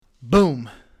Boom.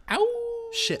 Ow.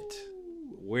 Shit.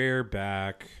 We're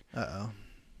back. Uh-oh.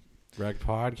 RECT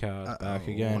podcast. Back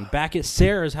again. Back at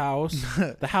Sarah's house.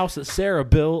 The house that Sarah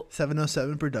built.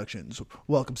 707 Productions.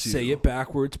 Welcome to Say It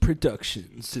Backwards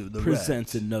Productions. To the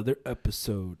presents RECT. another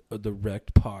episode of the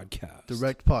RECT podcast. The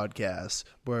RECT podcast,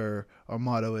 where our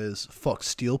motto is fuck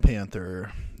Steel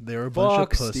Panther. They're a bunch of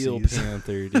Fuck pussies. Steel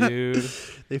Panther, dude.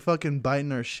 They fucking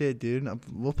biting our shit, dude.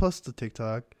 We'll post the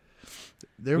TikTok.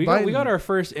 We got our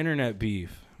first internet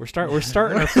beef. We're starting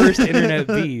our first internet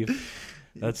beef.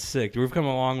 That's sick. We've come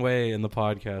a long way in the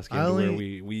podcast game where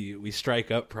we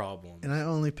strike up problems. And I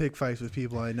only pick fights with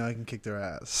people I know I can kick their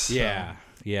ass. So. Yeah.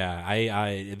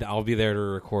 I'll be there to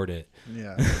record it.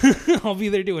 Yeah. I'll be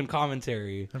there doing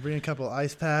commentary. I bring a couple of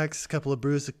ice packs, a couple of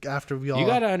brews after we all. You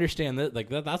got to understand that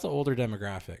that's an older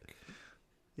demographic.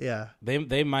 Yeah.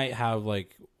 They might have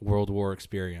like World War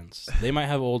experience. They might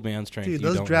have old man strength. Dude,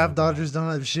 those draft dodgers don't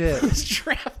have shit. Those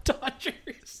draft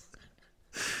dodgers.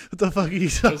 What the fuck are you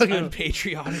talking Those about?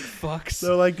 unpatriotic fucks.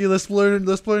 They're like, dude, let's learn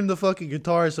the fucking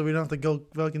guitar so we don't have to go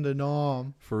fucking to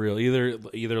Nom. For real. Either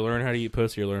learn how to eat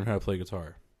pussy or learn how to play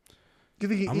guitar.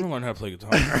 I'm gonna learn how to play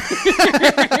guitar.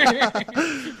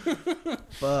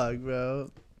 Fuck,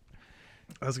 bro.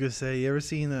 I was gonna say, you ever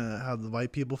seen how the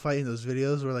white people fight in those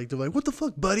videos where they're like, what the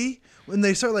fuck, buddy? When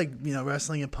they start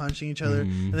wrestling and punching each other,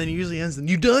 and then it usually ends in,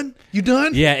 you done? You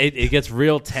done? Yeah, it gets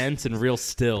real tense and real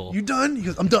still. You done? He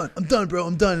goes, I'm done, bro,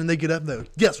 I'm done. And they get up and they're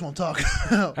like, guess what I'm talking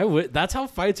about. That's how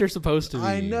fights are supposed to be.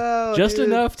 I know, just dude.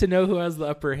 enough to know who has the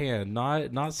upper hand,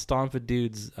 not stomp a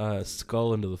dude's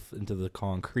skull into the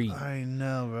concrete. I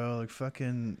know, bro. Like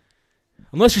fucking.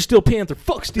 Unless you're Steel Panther,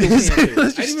 fuck Steel Panther. I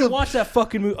didn't still... even watch that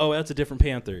fucking movie. Oh, that's a different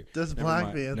Panther. That's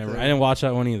Black Panther. I didn't watch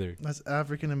that one either. That's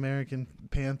African American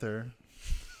Panther.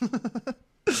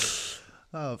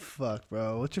 Oh fuck,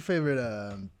 bro. What's your favorite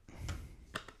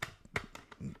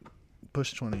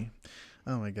Push 20?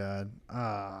 Oh my god.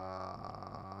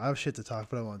 I have shit to talk,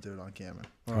 but I won't do it on camera.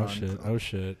 Oh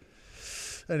shit.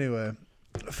 Anyway,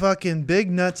 fucking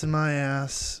big nuts in my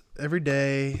ass every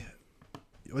day.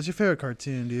 What's your favorite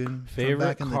cartoon, dude?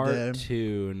 Favorite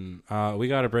cartoon? We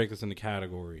got to break this into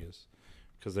categories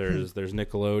because there's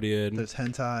Nickelodeon. There's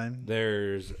hentai.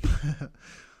 There's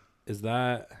is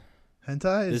that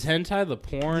hentai? Is hentai the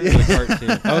porn or the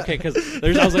cartoon? Okay, because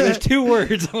I was like, there's two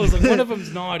words. I was like, one of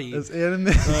them's naughty. It's anime.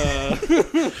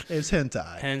 It's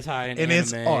hentai. Hentai and anime.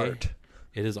 It's art.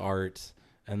 It is art.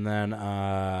 And then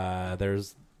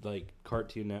there's like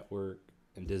Cartoon Network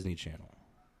and Disney Channel.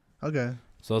 Okay.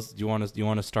 So do you want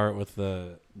to start with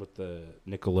the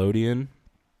Nickelodeon?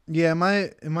 Yeah, in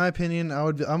my opinion, I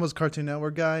was Cartoon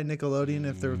Network guy. Nickelodeon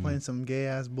if they were playing some gay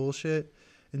ass bullshit,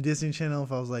 and Disney Channel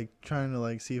if I was like trying to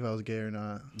like see if I was gay or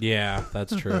not. Yeah,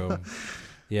 that's true.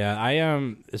 Yeah, I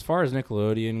as far as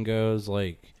Nickelodeon goes,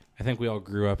 like I think we all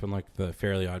grew up in like the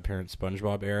Fairly Odd Parents,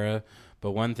 SpongeBob era.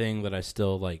 But one thing that I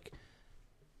still like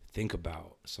think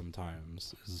about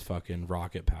sometimes is fucking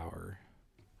Rocket Power.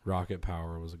 Rocket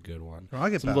Power was a good one.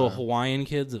 Some little Hawaiian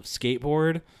kids that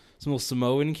skateboard. Some little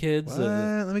Samoan kids. What?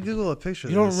 Let me Google a picture.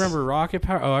 You don't remember Rocket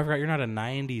Power? Oh, I forgot. You're not a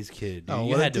 '90s kid. Dude.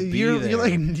 You had to be there.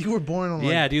 You were born on.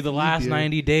 Yeah, dude. The last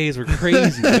 90 days were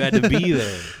crazy. You had to be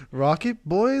there. Rocket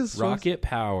Boys. Rocket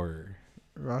Power.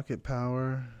 Rocket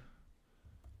Power.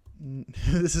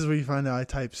 This is where you find out I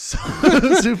type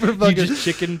super fucking. You just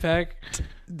chicken peck.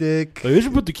 Dick. They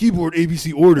should put the keyboard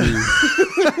ABC order.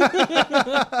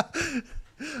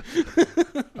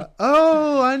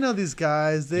 Oh, I know these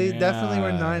guys. They definitely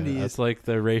were 90s. That's like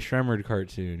the Ray Shremmerd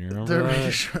cartoon. You remember that? Ray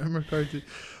Shremmerd cartoon.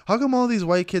 How come all these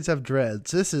white kids have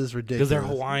dreads? This is ridiculous. Because they're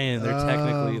Hawaiian. They're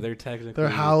technically. They're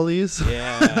howlies.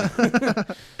 Yeah.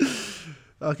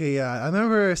 Okay, yeah. I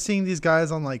remember seeing these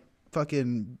guys on like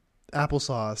fucking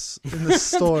applesauce in the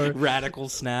store. Radical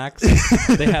snacks.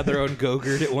 They had their own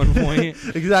Go-Gurt at one point.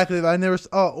 Exactly. I never.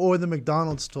 Or the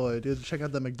McDonald's toy, dude. Check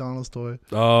out the McDonald's toy.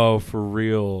 Oh, for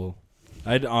real.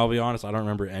 I'll be honest. I don't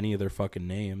remember any of their fucking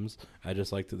names. I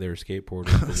just liked that they were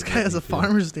skateboarders. This guy has a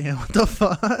farmer's stand. What the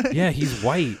fuck? Yeah, he's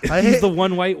white. He's the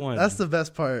one white one. That's the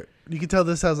best part. You can tell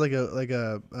this has like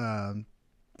a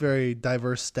very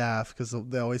diverse staff because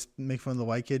they always make fun of the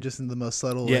white kid just in the most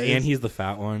subtle ways. And he's the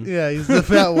fat one. Yeah, he's the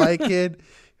fat white kid.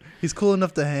 He's cool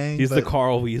enough to hang. He's the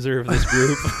Carl Weezer of this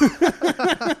group.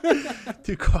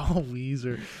 Dude, Carl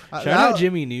Weezer. Shout out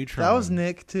Jimmy Neutron. That was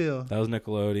Nick too. That was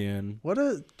Nickelodeon. What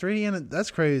a 3D that's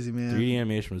crazy, man. 3D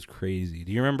animation was crazy.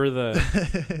 Do you remember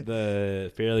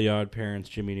the Fairly Odd Parents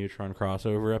Jimmy Neutron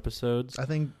crossover episodes? I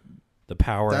think the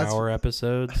Power Hour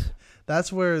episodes.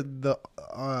 That's where the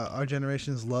our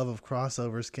generation's love of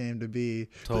crossovers came to be.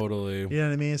 Totally. You know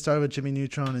what I mean? It started with Jimmy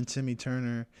Neutron and Timmy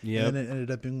Turner. Yeah. And then it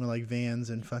ended up being like Vans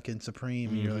and fucking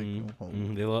Supreme. And you're like,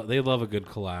 oh. They love a good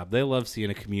collab. They love seeing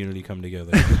a community come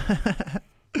together.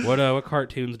 What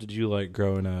cartoons did you like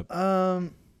growing up? I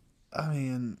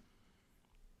mean,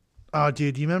 oh,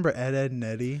 dude, you remember Ed, Ed and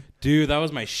Eddie? Dude, that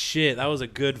was my shit. That was a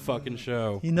good fucking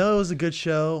show. You know it was a good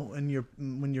show when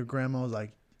your grandma was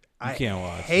like, I can't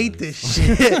watch hate this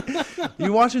shit.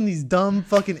 You're watching these dumb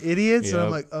fucking idiots, Yep. and I'm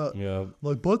like, Yep.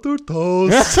 like butter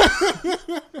toast.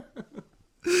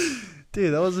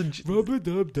 Dude, that was a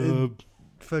Rub-a-dub-dub.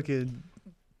 fucking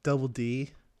Double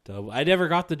D. I never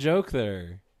got the joke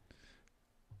there.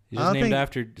 He's I just don't named think-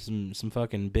 after some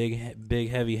fucking big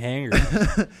heavy hangers.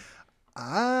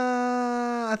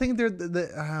 I think they're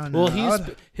I don't know. Well,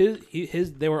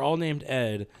 his they were all named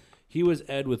Ed. He was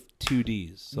Ed with 2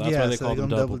 D's, so that's why they called him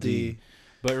Double D.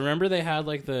 But remember, they had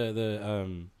like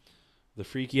the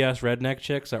freaky ass redneck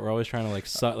chicks that were always trying to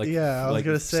I was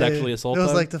gonna say sexually assault it was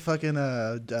them? like the fucking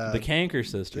the Canker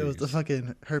sisters. It was the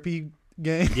fucking herpy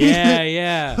gang.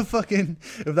 Yeah. The fucking,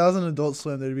 if that was an Adult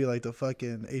Swim, there'd be like the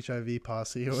fucking HIV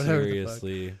posse or whatever.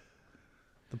 Seriously.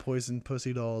 The poison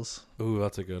pussy dolls. Ooh,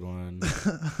 that's a good one.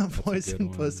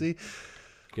 Poison pussy.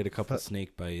 Get a couple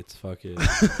snake bites. Fuck it.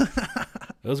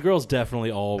 Those girls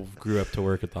definitely all grew up to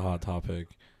work at the Hot Topic.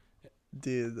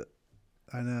 Dude,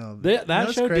 I know.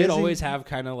 That show did always have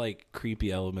kind of like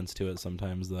creepy elements to it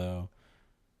sometimes, though.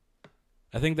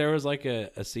 I think there was like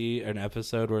an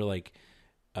episode where like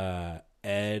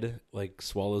Ed like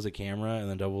swallows a camera and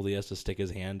then Double D has to stick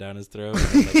his hand down his throat.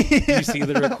 And, like, you see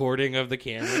the recording of the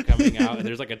camera coming out, and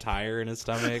there's like a tire in his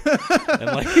stomach, and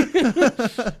like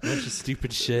a bunch of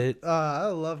stupid shit. I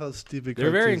love how stupid.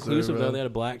 They're very cartoons inclusive, are, though. They had a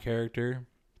black character.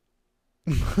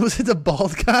 Was it the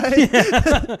bald guy?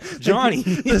 Yeah. Johnny,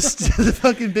 the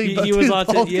fucking big. He was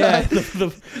bald yeah, guy.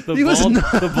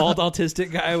 the bald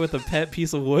autistic guy with a pet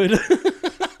piece of wood.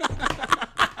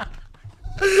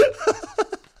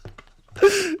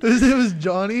 His name was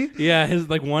Johnny. Yeah, his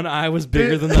like one eye was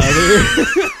bigger than the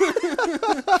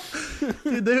other.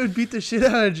 Dude, they would beat the shit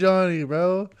out of Johnny,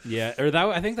 bro. Yeah, or that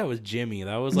I think that was Jimmy.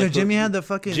 That was like Jimmy had the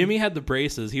fucking. Jimmy had the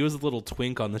braces. He was a little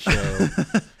twink on the show.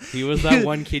 He was that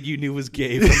one kid you knew was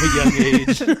gay from a young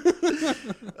age.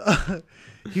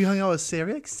 He hung out with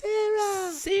Sarah. Like,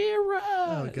 Sarah.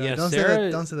 Oh god! Yeah, don't say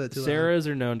that too loud. Sarahs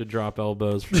are known to drop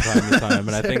elbows from time to time,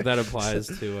 and I think that applies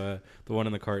to the one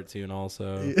in the cartoon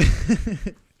also.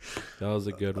 That was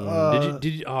a good one.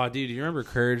 Did you? Oh, dude, do you remember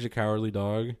Courage the Cowardly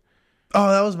Dog? Oh,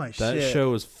 that was my shit. That show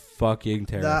was fucking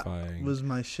terrifying. That was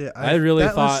my shit. I really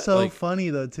that thought was so like, funny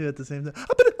though too. At the same time,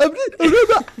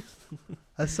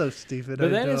 that's so stupid. But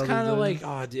then it's kind of like,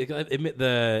 oh, dude,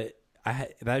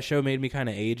 that show made me kind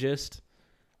of ageist.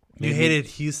 You hated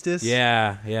Hustis?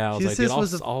 Yeah. I was Hustis like,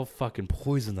 dude, I'll fucking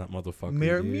poison that motherfucker.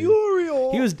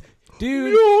 Muriel. He was,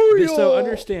 dude. Muriel. So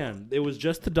understand, it was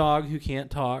just the dog who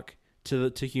can't talk to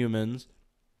In humans.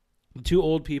 2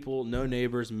 old people, no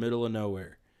neighbors, middle of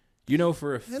nowhere. You know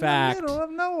for a fact, in the middle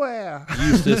of nowhere,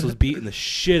 Eustace was beating the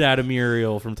shit out of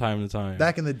Muriel from time to time.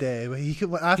 Back in the day, but he's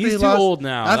too old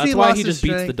now. That's why he just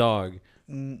beats the dog.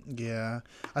 Yeah,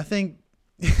 I think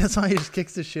that's why he just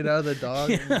kicks the shit out of the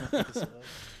dog. Yeah.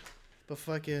 But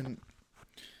fucking,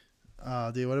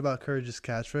 dude, what about Courage's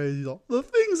catchphrase? He's all, the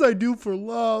things I do for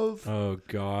love. Oh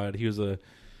God, he's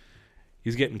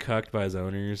getting cucked by his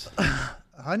owners.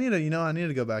 I need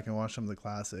to go back and watch some of the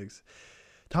classics.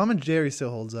 Tom and Jerry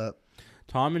still holds up.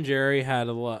 Tom and Jerry had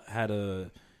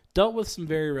dealt with some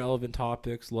very relevant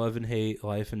topics: love and hate,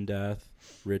 life and death,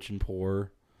 rich and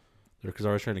poor. Because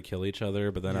they're always trying to kill each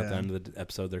other, but then at the end of the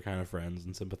episode, they're kind of friends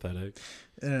and sympathetic.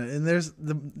 And there's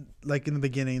in the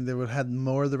beginning, they had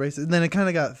more of the racist, and then it kind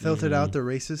of got filtered out the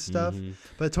racist stuff.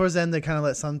 But towards the end, they kind of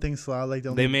let some things slide. Like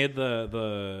they made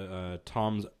the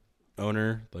Tom's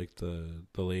owner, like the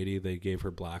lady, they gave her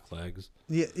black legs.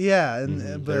 Yeah,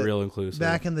 but they're real inclusive.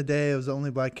 Back in the day, it was the only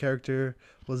black character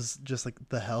was just like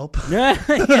the help. Yeah.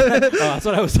 Oh, that's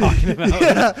what I was talking about.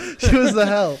 Yeah, she was the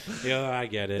help. Yeah, I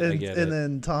get it. And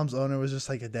then Tom's owner was just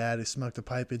like a dad who smoked a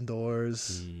pipe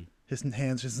indoors. His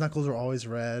knuckles were always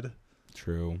red.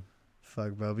 True.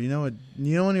 Fuck, bro. But you know what?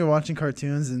 You know when you're watching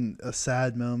cartoons and a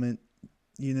sad moment,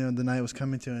 the night was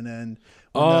coming to an end.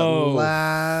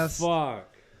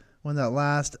 When that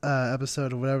last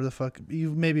episode of whatever the fuck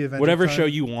whatever show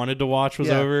you wanted to watch was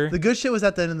over. The good shit was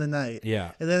at the end of the night.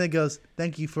 Yeah. And then it goes,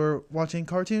 thank you for watching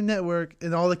Cartoon Network,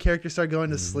 and all the characters start going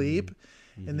to sleep.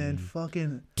 and then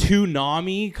fucking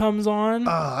Toonami comes on.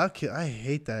 I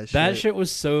hate that shit. That shit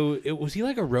was so. Was he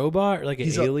like a robot or like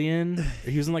an alien? Or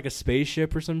he was in like a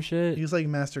spaceship or some shit. He was like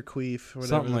Master Queef or whatever.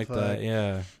 Something like that.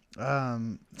 Yeah.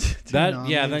 That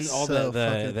then all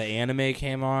the anime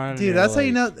came on. Dude, that's how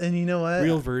you know. And you know what?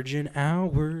 Real Virgin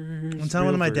Hours. One time,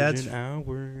 one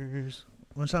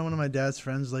of my dad's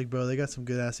friends was like, bro, they got some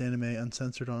good ass anime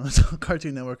uncensored on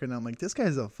Cartoon Network, and I'm like, this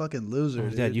guy's a fucking loser.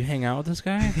 Dude. Dad, you hang out with this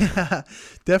guy? Yeah,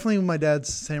 definitely. My dad's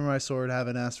samurai sword have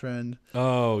an ass friend.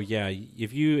 Oh yeah,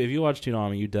 if you watch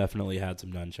Toonami, you definitely had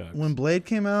some nunchucks. When Blade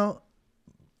came out,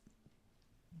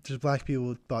 just black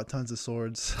people bought tons of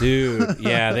swords. Dude,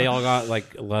 yeah, they all got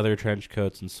like leather trench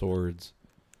coats and swords.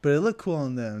 But it looked cool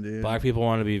on them, dude. Black people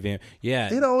want to be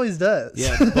yeah. It always does.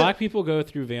 Yeah, black people go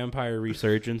through vampire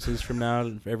resurgences from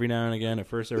every now and again. At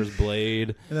first there was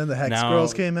Blade. And then the Hex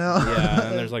Girls came out. Yeah,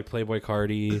 and there's like Playboy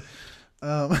Cardi.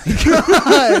 Oh my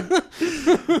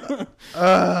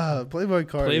god. Playboy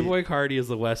Cardi. Playboy Cardi is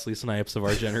the Wesley Snipes of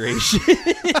our generation.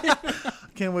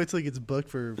 Can't wait till he gets booked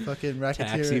for fucking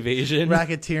tax evasion.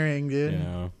 Racketeering, dude.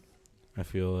 Yeah, I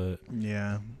feel it.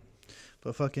 Yeah.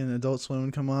 But fucking Adult Swim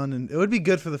would come on, and it would be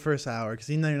good for the first hour because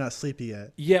you know you're not sleepy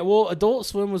yet. Yeah, well, Adult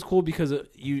Swim was cool because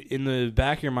you, in the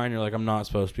back of your mind, you're like, I'm not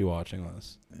supposed to be watching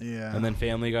this. Yeah. And then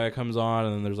Family Guy comes on,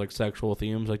 and then there's like sexual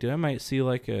themes. Like, dude, I might see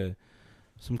like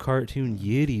some cartoon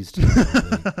yiddies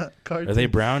tonight. Are they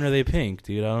brown or are they pink,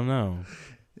 dude? I don't know.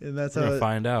 And that's We're how gonna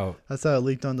find out. That's how it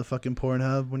leaked on the fucking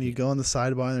Pornhub. When you go on the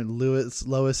sidebar and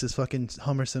Lois is fucking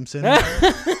Homer Simpson.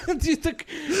 Dude,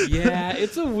 yeah,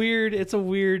 it's a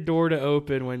weird door to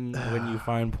open when you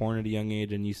find porn at a young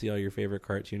age and you see all your favorite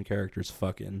cartoon characters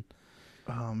fucking.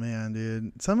 Oh man,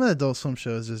 dude, some of the Adult Swim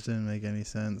shows just didn't make any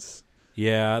sense.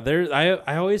 Yeah,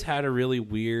 I always had a really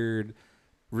weird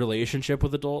relationship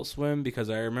with Adult Swim because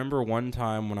I remember one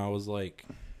time when I was like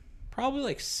probably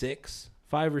like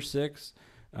 5 or 6.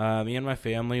 Me and my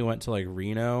family went to like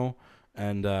Reno,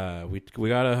 and we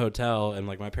got a hotel, and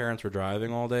like my parents were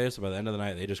driving all day, so by the end of the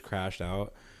night they just crashed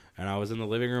out, and I was in the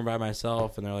living room by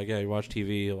myself, and they're like, "Yeah, you watch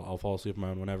TV. I'll fall asleep on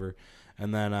my own whenever."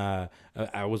 And then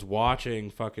I was watching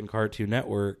fucking Cartoon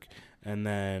Network, and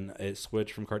then it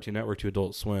switched from Cartoon Network to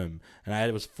Adult Swim, and I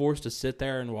was forced to sit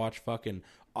there and watch fucking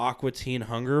Aqua Teen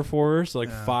Hunger Force, like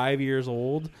 5 years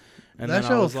old. And that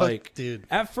then I was like, dude.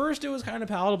 At first it was kind of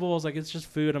palatable. I was like, it's just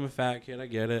food. I'm a fat kid. I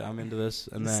get it. I'm into this.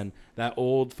 And then that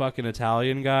old fucking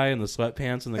Italian guy in the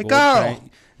sweatpants and the gold chain.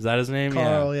 Is that his name?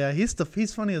 Carl, yeah. He's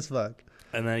funny as fuck.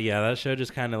 And then, yeah, that show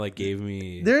just kind of like gave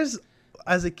me...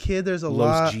 As a kid, there's a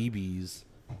Los lot... GBs.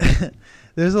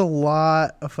 There's a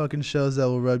lot of fucking shows that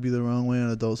will rub you the wrong way on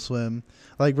Adult Swim.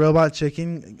 Like Robot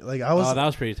Chicken. Like I was... Oh, that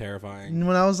was pretty terrifying.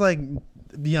 When I was like...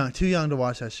 too young to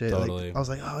watch that shit. Totally. Like, I was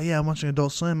like, oh yeah, I'm watching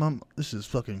Adult Swim. This is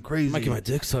fucking crazy. I'm making my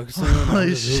dick suck.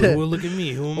 Holy shit! Look at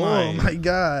me. Who am I? Oh my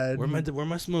god. Where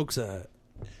my smokes at?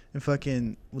 And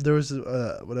fucking, there was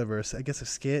whatever. I guess a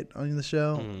skit on the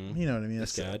show. Mm-hmm. You know what I mean? A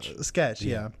sketch. A sketch,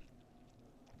 yeah.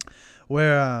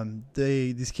 Where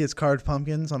these kids carved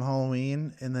pumpkins on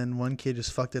Halloween, and then one kid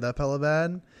just fucked it up hella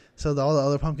bad. So all the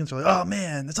other pumpkins are like, "Oh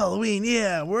man, it's Halloween!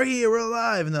 Yeah, we're here, we're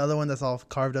alive!" And the other one that's all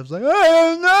carved up is like,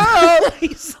 "Oh no,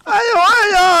 I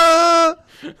don't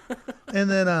want to."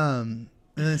 And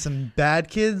then some bad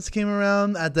kids came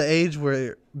around at the age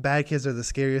where bad kids are the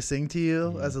scariest thing to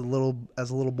you as a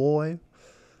little boy.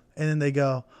 And then they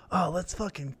go, "Oh, let's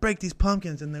fucking break these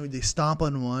pumpkins!" And then they stomp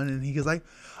on one, and he goes like,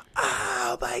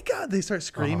 "Oh my god!" They start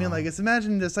screaming like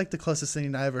imagine it's like the closest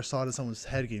thing I ever saw to someone's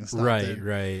head getting stomped.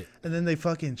 Right. And then they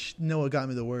fucking know what got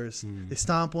me the worst. They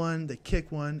stomp one, they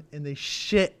kick one, and they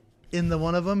shit in the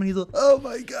one of them. And he's like, "Oh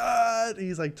my god!" And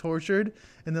he's like tortured,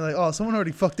 and they're like, "Oh, someone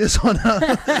already fucked this one up."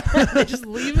 They just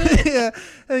leave it. Yeah,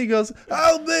 and he goes,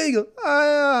 "Oh, big!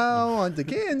 I want the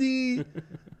candy."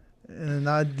 And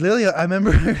I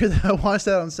remember I watched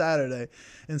that on Saturday,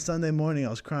 and Sunday morning I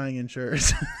was crying in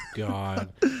church.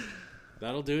 God,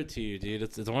 that'll do it to you, dude.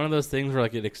 It's one of those things where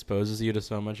like it exposes you to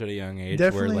so much at a young age,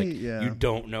 Definitely, where like you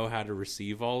don't know how to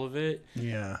receive all of it.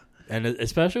 Yeah, and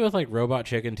especially with like Robot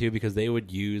Chicken too, because they would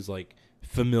use like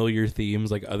familiar themes,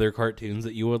 like other cartoons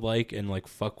that you would like, and like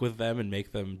fuck with them and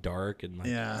make them dark and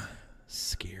like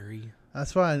scary.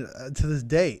 That's why to this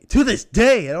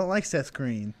day I don't like Seth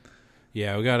Green.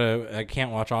 Yeah, I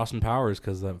can't watch Austin Powers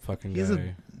because that fucking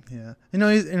guy. Yeah, you know,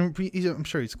 I'm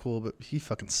sure he's cool, but he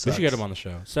fucking sucks. We should get him on the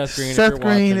show. Seth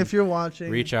Green, if you're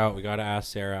watching, reach out. We gotta ask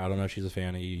Sarah. I don't know if she's a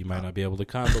fan of you. You might not be able to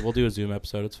come, but we'll do a Zoom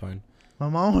episode. It's fine. My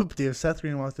mom would, if Seth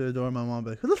Green walked through the door, my mom would be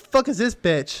like, "Who the fuck is this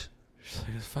bitch?" She's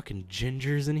like, "There's fucking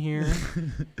gingers in here."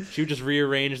 She would just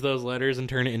rearrange those letters and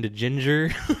turn it into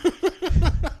ginger.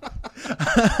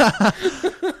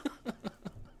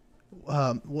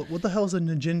 What the hell is a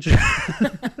ginger?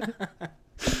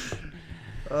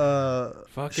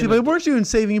 Shit, like, weren't you in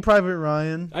Saving Private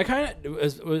Ryan? I kind of,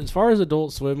 as far as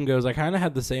Adult Swim goes, I kind of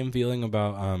had the same feeling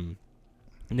about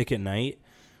Nick at Night.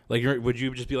 Like, would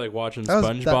you just be like watching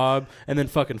SpongeBob and then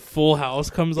fucking Full House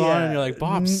comes on and you're like,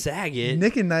 Bob Saget?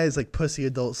 Nick at Night is like pussy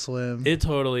Adult Swim. It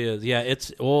totally is. Yeah,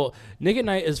 Nick at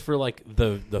Night is for like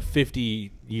the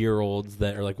 50-year-olds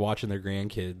that are like watching their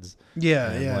grandkids.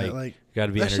 Yeah, and, yeah. Like got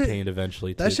to be entertained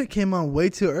eventually. That shit came on way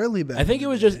too early back. I think it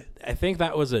was just. I think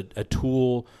that was a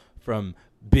tool from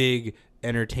big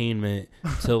entertainment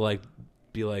to like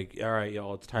be like, all right,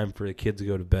 y'all, it's time for the kids to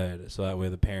go to bed. So that way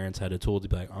the parents had a tool to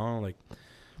be like, oh, like.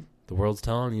 The world's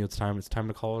telling you it's time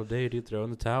to call it a day, dude. Throw in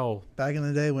the towel. Back in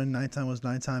the day when nighttime was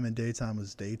nighttime and daytime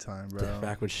was daytime, bro.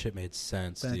 Back when shit made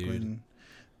sense, dude.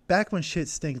 Back when shit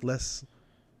stinked less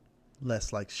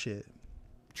like shit.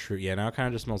 True. Yeah, now it kind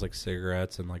of just smells like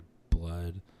cigarettes and like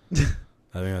blood. I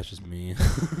think that's just me.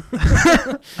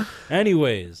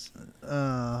 Anyways.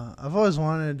 I've always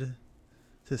wanted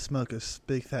to smoke a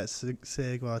big fat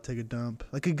cig while I take a dump.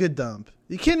 Like a good dump.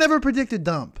 You can never predict a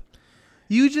dump.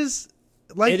 You just...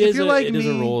 Like, it if is you're like me, it is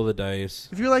a roll of the dice.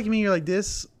 If you're like me, you're like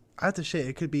this. I have to shit.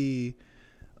 It could be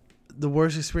the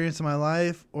worst experience of my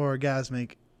life, or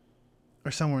orgasmic,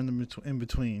 or somewhere in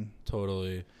between.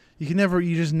 Totally.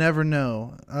 You just never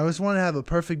know. I always want to have a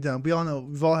perfect dump. We all know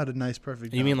we've all had a nice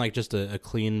perfect dump. You mean like just a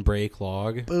clean break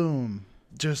log? Boom,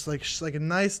 just like a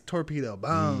nice torpedo.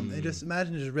 Boom. And just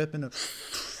imagine just ripping a.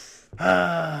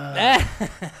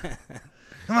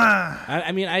 Come on.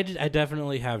 I mean, I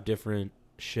definitely have different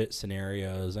shit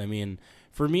scenarios. I mean,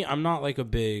 for me, I'm not like a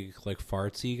big like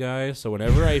fartsy guy, so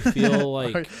whenever I feel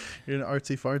like you're an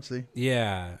artsy fartsy,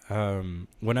 yeah,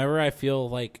 whenever I feel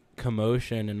like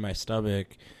commotion in my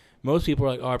stomach, most people are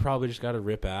like, oh, I probably just gotta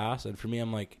rip ass, and for me,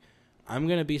 I'm like, I'm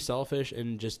gonna be selfish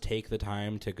and just take the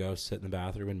time to go sit in the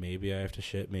bathroom, and maybe I have to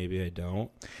shit, maybe I don't.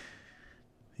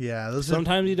 Yeah,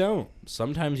 sometimes you don't.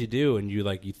 Sometimes you do, and you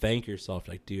thank yourself,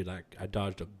 like, dude, I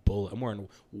dodged a bullet. I'm wearing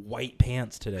white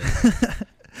pants today.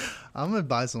 I'm gonna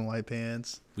buy some white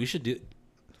pants. We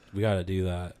gotta do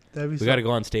that. We gotta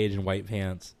go on stage in white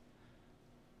pants.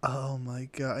 Oh my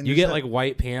god! You get like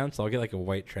white pants. I'll get like a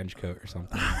white trench coat or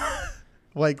something.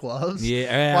 White gloves.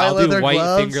 Yeah, I'll do white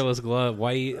gloves? fingerless glove.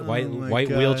 White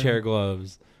wheelchair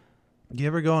gloves. You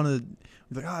ever go on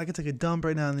like, oh, I could take a dump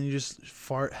right now, and then you just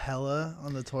fart hella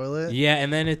on the toilet. Yeah,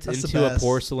 and then it's into a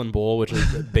porcelain bowl, which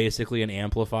is basically an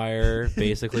amplifier,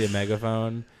 basically a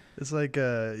megaphone. It's like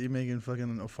you're making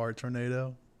fucking a fart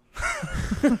tornado.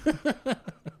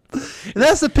 And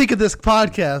that's the peak of this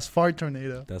podcast, fart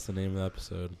tornado. That's the name of the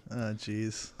episode. Oh,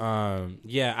 jeez.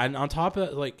 Yeah, and on top of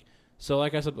that, like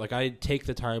I said, like I take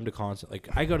the time to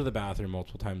I go to the bathroom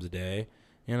multiple times a day,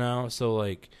 you know? So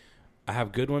like I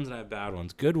have good ones and I have bad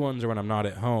ones. Good ones are when I'm not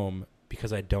at home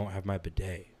because I don't have my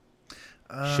bidet.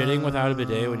 Shitting without a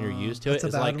bidet when you're used to it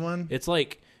is like one. It's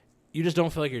like you just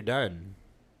don't feel like you're done.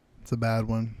 It's a bad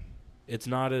one. It's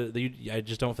not I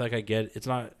just don't feel like I get it. It's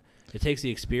not. It takes the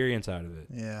experience out of it.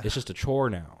 Yeah. It's just a chore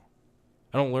now.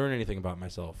 I don't learn anything about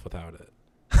myself without it.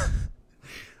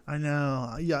 I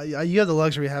know. Yeah, you have the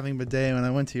luxury of having a bidet. When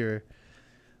I went to your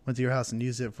house and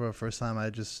used it for the first time, I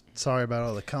just sorry about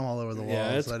all the cum all over the walls.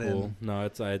 Yeah, it's cool. No,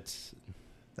 it's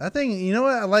that thing. You know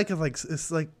what I like?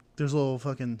 It's like there's a little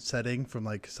fucking setting from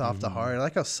like soft to hard. I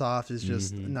like how soft is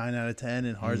just 9 out of 10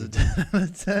 and hard's a 10 out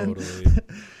of 10. Totally.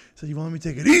 So you want me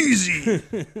to take it easy?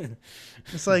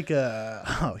 It's like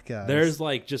oh god. There's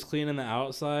like just cleaning the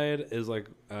outside is like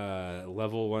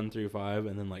level 1 through 5,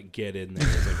 and then like get in there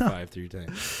is like 5 through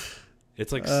 10.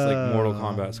 It's like Mortal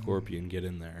Kombat Scorpion, get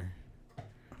in there.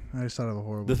 I just thought of a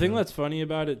horrible. The thing that's funny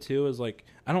about it too is like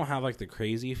I don't have like the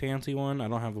crazy fancy one. I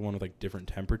don't have the one with like different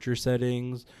temperature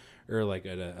settings or like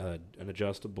an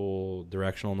adjustable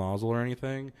directional nozzle or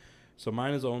anything. So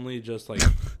mine is only just like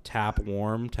tap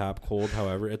warm, tap cold.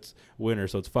 However, it's winter,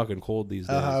 so it's fucking cold these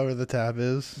days. However the tap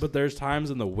is. But there's times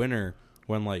in the winter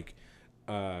when like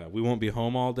we won't be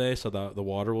home all day, so the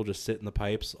water will just sit in the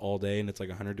pipes all day, and it's like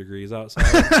 100 degrees outside.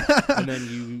 And then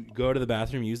you go to the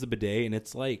bathroom, use the bidet, and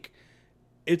it's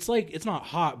not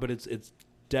hot, but it's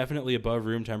definitely above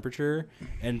room temperature.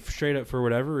 And straight up, for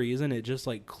whatever reason, it just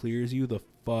like clears you the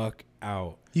fuck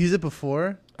out. Use it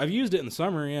before? I've used it in the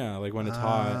summer, yeah, like when it's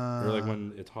hot, or like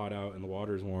when it's hot out and the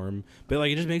water's warm. But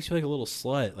like it just makes you like a little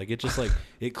slut. Like it just like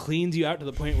it cleans you out to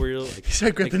the point where you're like you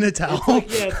start gripping a towel.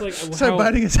 It's like start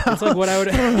biting a towel. It's like what I would.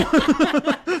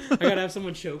 I gotta have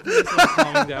someone choke me so I'm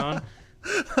calming down.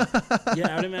 Yeah,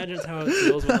 I would imagine it's how it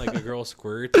feels when like a girl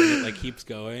squirts and it like keeps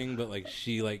going, but like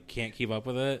she like can't keep up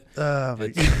with it.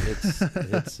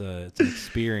 It's an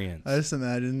experience. I just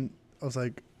imagine I was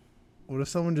like, what if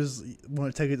someone just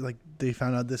want to take it, like, they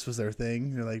found out this was their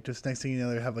thing? They're like, just next thing you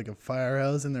know, they have like a fire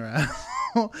hose in their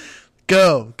asshole.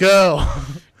 Go.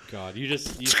 God, you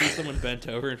see someone bent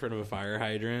over in front of a fire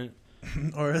hydrant.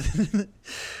 Or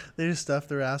they just stuff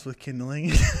their ass with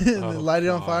kindling and light it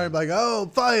on fire and be like, oh,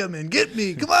 fireman, get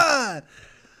me, come on.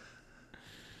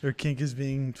 Their kink is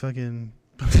being fucking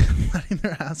lighting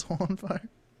their asshole on fire.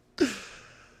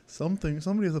 Somebody has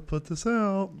to put this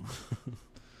out.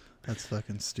 That's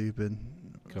fucking stupid.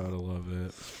 Gotta love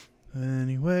it.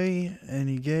 Anyway,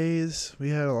 any gays? We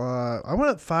had a lot. I went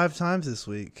up 5 times this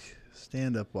week,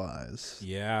 stand-up wise.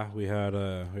 Yeah, we had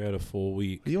a full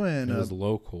week. You went it was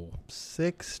local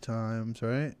 6 times,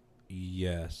 right?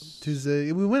 Yes.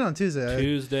 Tuesday. We went on Tuesday.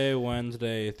 Tuesday,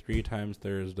 Wednesday, 3 times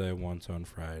Thursday, once on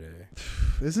Friday.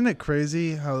 Isn't it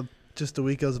crazy how just a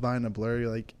week goes by in a blur? You're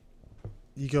like,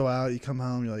 you go out, you come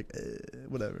home, you're like,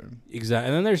 whatever. Exactly.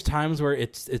 And then there's times where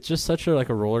it's just such a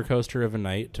roller coaster of a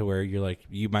night to where you're like,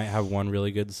 you might have one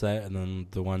really good set and then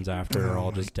the ones after are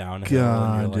all just downhill.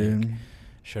 God, and you're like, dude.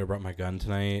 Should have brought my gun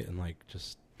tonight and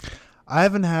just. I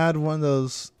haven't had one of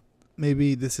those.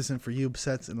 Maybe this isn't for you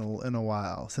sets in a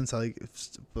while since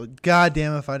but God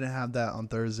damn if I didn't have that on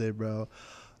Thursday, bro.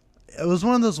 It was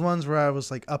one of those ones where I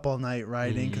was like up all night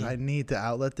writing because I need to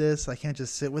outlet this. I can't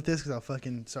just sit with this because I'll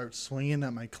fucking start swinging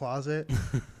at my closet.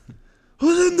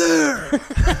 Who's in there?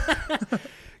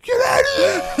 Get out of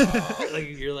here!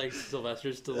 Like you're like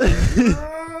Sylvester Stallone.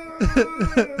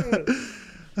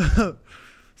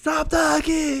 Stop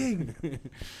talking.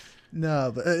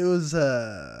 No, but it was.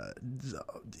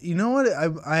 You know what?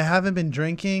 I haven't been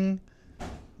drinking.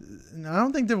 I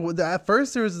don't think at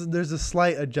first there's a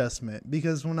slight adjustment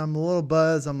because when I'm a little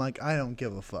buzzed, I'm like, I don't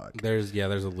give a fuck. There's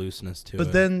a looseness to it.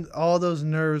 But then all those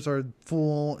nerves are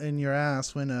full in your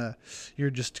ass when you're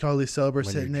just totally sober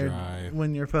sitting there dry.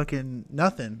 When you're fucking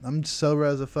nothing. I'm sober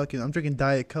as a fucking. I'm drinking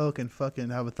Diet Coke and fucking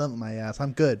have a thump in my ass.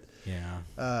 I'm good.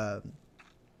 Yeah.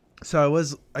 So I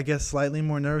was, I guess, slightly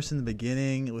more nervous in the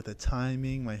beginning with the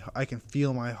timing. I can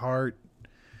feel my heart.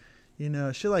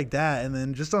 Shit like that. And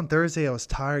then just on Thursday, I was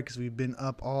tired because we've been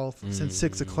up all since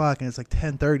 6 o'clock, and it's like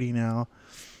 10:30 now.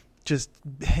 Just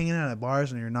hanging out at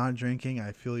bars when you're not drinking,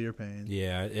 I feel your pain.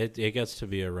 Yeah, it gets to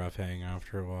be a rough hang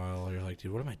after a while. You're like,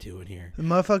 dude, what am I doing here? The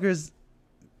motherfuckers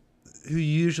who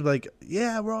usually like,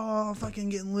 yeah, we're all fucking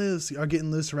getting loose, are getting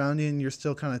loose around you, and you're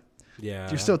still kind of,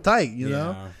 you're still tight, you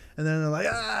know? And then they're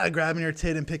like, grabbing your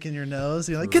tit and picking your nose.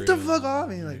 You're like, get the fuck off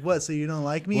me. You're like, what? So you don't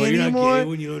like me anymore? You're not gay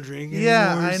when you don't drink anymore.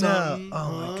 Yeah, I know.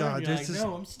 Oh my god. You're like,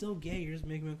 no, I'm still gay. You're just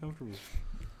making me uncomfortable.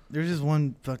 There's just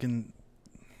one fucking.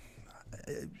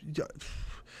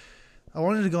 I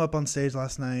wanted to go up on stage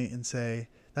last night and say,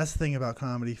 that's the thing about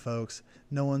comedy, folks.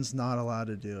 No one's not allowed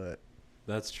to do it.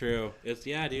 That's true. It's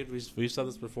dude. We've said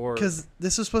this before. Because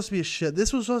this was supposed to be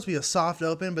This was supposed to be a soft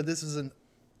open, but this is a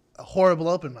horrible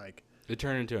open mic. It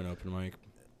turned into an open mic.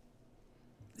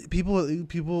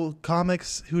 People,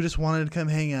 comics who just wanted to come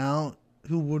hang out,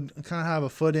 who would kind of have a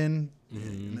foot in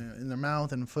their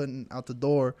mouth and a foot out the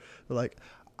door, were like,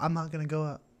 I'm not going to go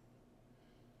up.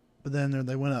 But then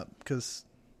they went up because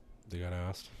they got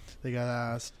asked.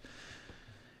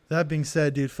 That being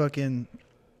said, dude, fucking,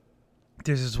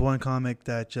 there's this one comic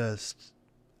that just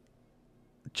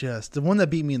the one that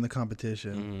beat me in the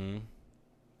competition.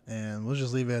 And we'll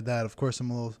just leave it at that. Of course, I'm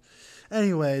a little.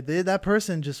 Anyway, that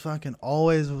person just fucking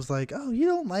always was like, "Oh, you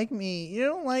don't like me. You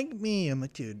don't like me." I'm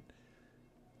like, dude.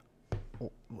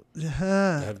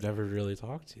 I've never really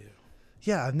talked to you.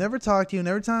 Yeah, I've never talked to you. And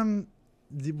every time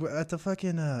at the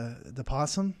fucking the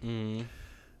possum,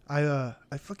 I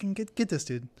fucking get this,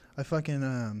 dude. I fucking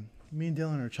me and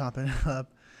Dylan are chopping it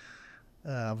up.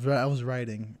 I was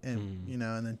writing, and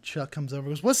and then Chuck comes over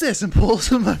and goes, "What's this?" and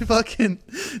pulls my fucking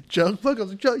joke book. I was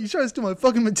like, "Chuck, you trying to steal my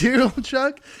fucking material,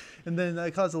 Chuck?" And then I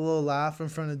caused a little laugh in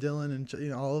front of Dylan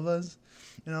and all of us.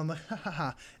 And I'm like, "Ha ha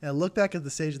ha!" And I look back at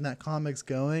the stage, and that comic's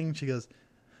going. And she goes,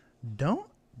 "Don't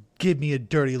give me a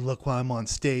dirty look while I'm on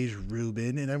stage,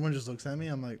 Ruben." And everyone just looks at me.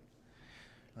 I'm like,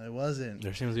 "I wasn't."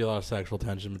 There seems to be a lot of sexual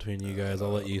tension between you guys. I'll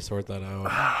let you sort that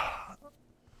out,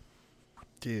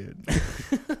 dude.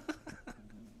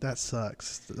 That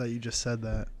sucks that you just said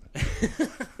that.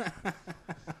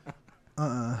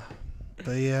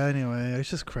 But yeah, anyway,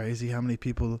 it's just crazy how many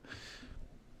people.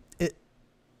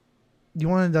 You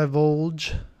want to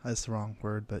divulge? That's the wrong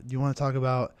word, but you want to talk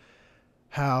about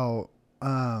how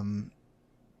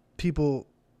people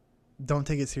don't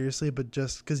take it seriously, but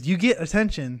just because you get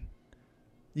attention,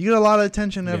 you get a lot of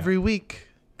attention every week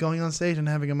going on stage and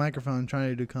having a microphone and trying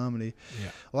to do comedy.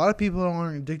 Yeah. A lot of people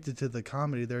aren't addicted to the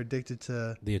comedy. They're addicted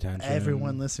to the attention.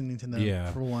 everyone listening to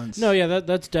them for once. No, yeah,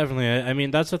 that's definitely it. I mean,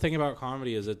 that's the thing about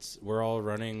comedy is we're all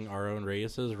running our own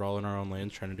races. We're all in our own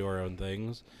lanes trying to do our own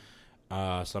things.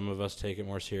 Some of us take it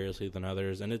more seriously than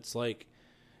others. And it's like,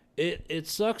 it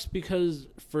sucks because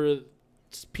for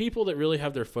people that really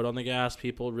have their foot on the gas,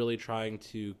 people really trying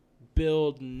to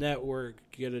build, network,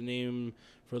 get a name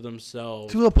for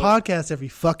themselves. Do a podcast every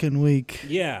fucking week.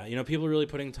 Yeah, people really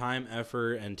putting time,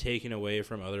 effort, and taking away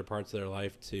from other parts of their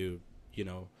life to,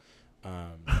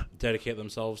 dedicate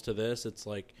themselves to this. It's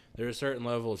like there's a certain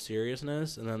level of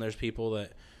seriousness, and then there's people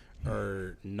that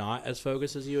are not as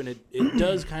focused as you, and it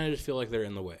does kind of just feel like they're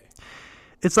in the way.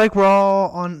 It's like we're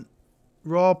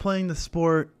all playing the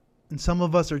sport, and some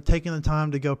of us are taking the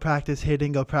time to go practice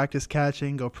hitting, go practice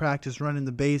catching, go practice running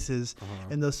the bases,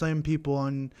 and those same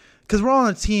people because we're all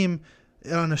on a team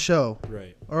on a show,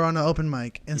 right, or on an open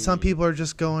mic, and some people are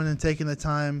just going and taking the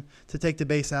time to take the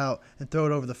base out and throw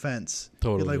it over the fence.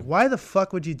 Totally. You're like, why the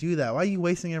fuck would you do that? Why are you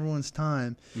wasting everyone's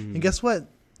time? And guess what?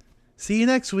 See you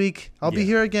next week. I'll be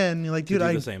here again. You're like, dude,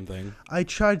 the same thing. I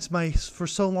tried for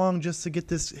so long just to get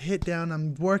this hit down.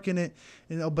 I'm working it,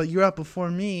 but you're up before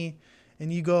me,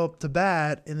 and you go up to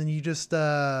bat, and then you just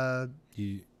fuck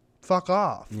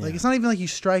off. Yeah. Like, it's not even like you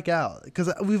strike out,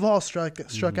 because we've all struck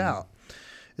out.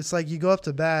 It's like you go up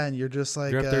to bat, and you're just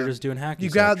like, you're up there just doing hacky.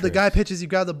 You grab the guy pitches, you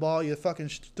grab the ball, you fucking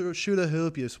shoot a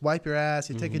hoop, you just wipe your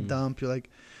ass, you take a dump. You're like,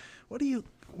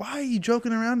 why are you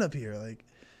joking around up here? Like,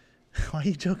 why are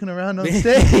you joking around on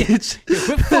stage?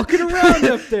 Quit fucking around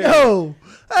up there. Yo,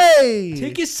 hey,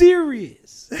 take it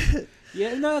serious. Yeah,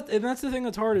 and that's the thing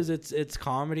that's hard is it's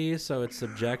comedy, so it's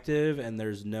subjective, and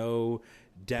there's no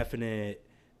definite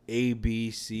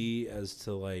ABC as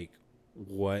to like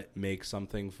what makes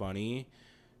something funny.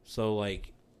 So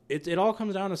like it all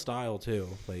comes down to style too.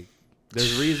 Like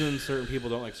there's reasons certain people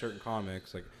don't like certain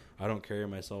comics. Like I don't carry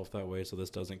myself that way, so this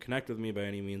doesn't connect with me by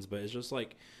any means. But it's just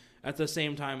like at the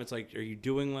same time, it's like, are you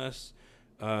doing this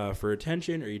for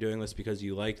attention? Are you doing this because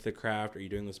you like the craft? Are you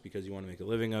doing this because you want to make a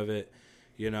living of it?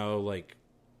 Like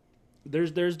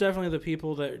there's definitely the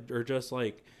people that are just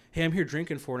like, hey, I'm here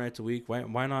drinking 4 nights a week.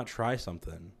 Why not try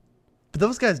something? But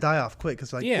those guys die off quick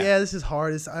because like, yeah, this is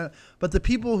hard. But the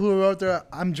people who are out there,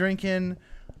 I'm drinking,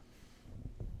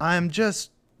 I'm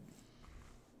just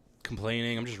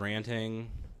complaining, I'm just ranting.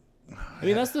 I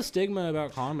mean, that's the stigma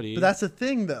about comedy. But that's the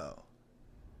thing, though.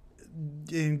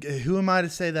 Who am I to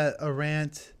say that a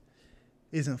rant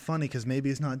isn't funny because maybe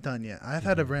it's not done yet? I've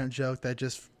had a rant joke that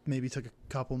just maybe took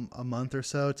a month or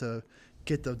so to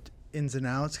get the ins and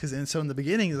outs. So in the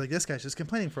beginning, like, this guy's just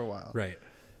complaining for a while. Right.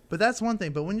 But that's one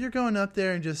thing. But when you're going up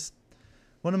there and just,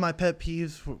 one of my pet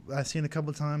peeves I've seen a couple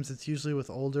of times, it's usually with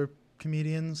older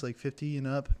comedians, like 50 and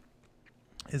up,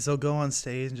 is they'll go on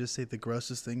stage and just say the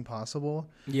grossest thing possible.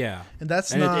 Yeah. And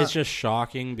it's just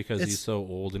shocking because he's so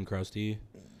old and crusty.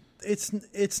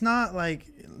 It's not like,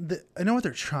 I know what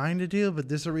they're trying to do, but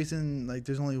there's a reason, like,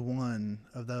 there's only one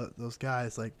of those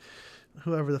guys, like,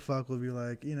 whoever the fuck will be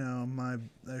like,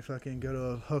 I fucking go to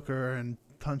a hooker and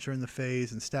punch her in the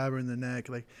face and stab her in the neck.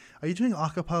 Like, are you doing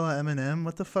acapella Eminem?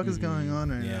 What the fuck is going on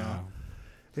right now?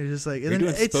 It's just like, you're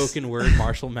doing spoken word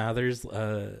Marshall Mathers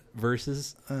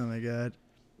verses. Oh my god!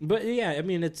 But yeah, I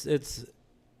mean, it's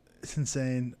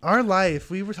insane. Our life.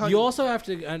 We were talking. You also have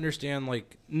to understand,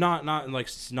 like, not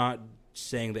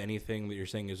saying that anything that you're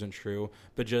saying isn't true,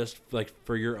 but just like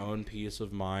for your own peace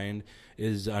of mind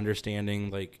is understanding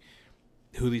like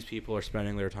who these people are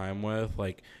spending their time with.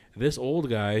 Like, this old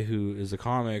guy who is a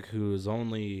comic who is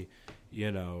only,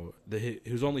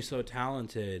 who's only so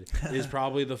talented is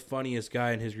probably the funniest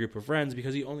guy in his group of friends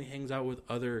because he only hangs out with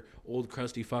other old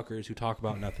crusty fuckers who talk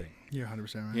about nothing. You're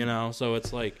 100% right. So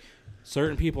it's like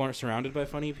certain people aren't surrounded by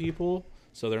funny people,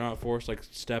 so they're not forced to, like,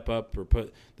 step up or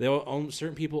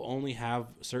certain people only have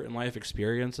certain life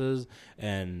experiences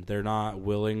and they're not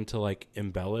willing to, like,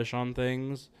 embellish on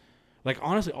things. Like,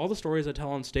 honestly, all the stories I tell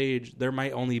on stage, there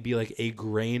might only be, like, a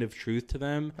grain of truth to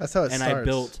them. That's how it starts. I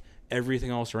built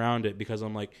everything else around it because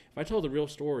I'm like, if I tell the real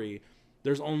story,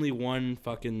 there's only one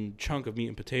fucking chunk of meat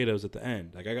and potatoes at the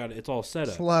end. Like, it's all set up.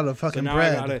 It's a lot of fucking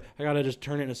bread. So now I gotta just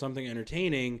turn it into something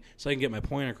entertaining so I can get my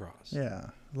point across. Yeah,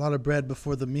 a lot of bread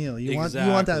before the meal. You want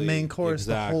that main course,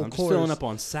 the whole course. I'm just filling up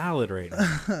on salad right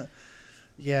now.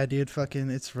 Yeah, dude, fucking,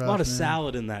 it's rough. A lot of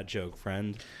salad in that joke,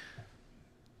 friend.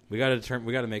 We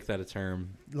gotta make that a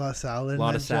term. A lot of salad. A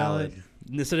lot of salad.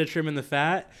 Instead of trimming the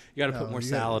fat, you gotta put more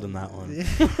salad in that one.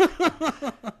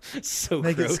 So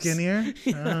make gross. It skinnier.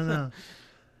 I don't know.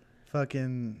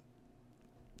 Fucking,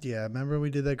 yeah. Remember we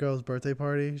did that girl's birthday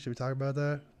party? Should we talk about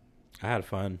that? I had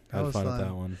fun. I That had was fun fun. with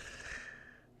that one.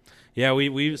 Yeah, we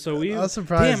I was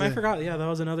surprised. Damn, I forgot. Yeah, that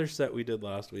was another set we did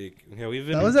last week. Yeah,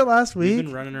 That was it last We've week.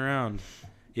 been running around.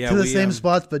 Yeah, To the same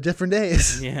spots but different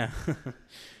days. Yeah.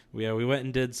 Yeah, we went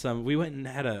and did some. We went and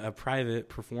had a private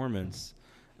performance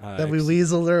That we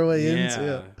weaseled our way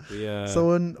yeah, into.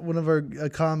 So one of our a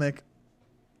comic,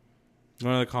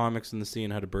 one of the comics in the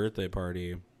scene had a birthday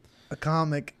party.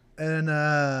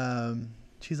 And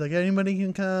she's like, anybody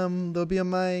can come. There'll be a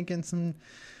mic and some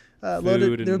Food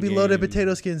there'll and be loaded games.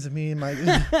 potato skins of me and Mike.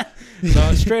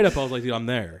 So straight up, I was like, dude, I'm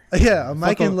there. Yeah, a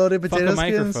mic and loaded Fuck potato a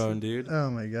skins. microphone, dude.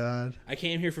 Oh my god. I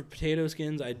came here for potato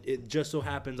skins. It just so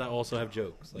happens I also have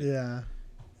jokes. Like, Yeah.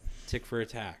 tick for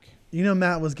attack. You know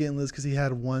Matt was getting loose because he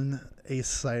had one ace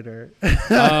cider. Oh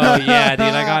yeah, dude,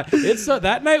 I got it. So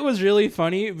that night was really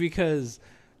funny because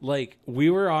like we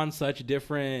were on such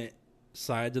different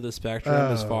sides of the spectrum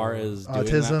as far as doing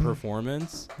autism. that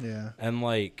performance. Yeah. And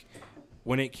like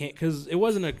when it came, because it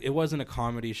wasn't a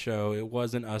comedy show. It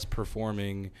wasn't us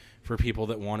performing for people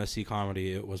that want to see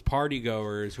comedy. It was party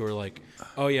goers who are like,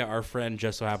 oh yeah, our friend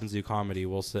just so happens to do comedy.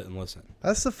 We'll sit and listen.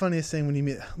 That's the funniest thing when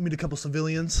you meet a couple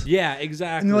civilians. Yeah,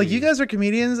 exactly. And they're like, you guys are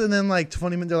comedians, and then like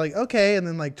 20 minutes, they're like, okay, and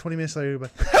then like 20 minutes later, you're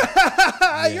like,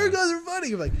 your guys are funny.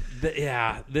 You're like,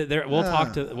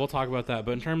 we'll talk about that.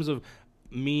 But in terms of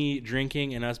me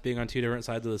drinking and us being on two different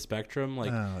sides of the spectrum,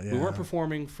 like we weren't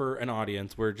performing for an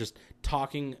audience. We're just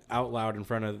talking out loud in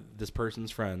front of this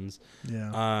person's friends.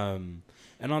 Yeah.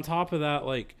 And on top of that,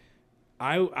 like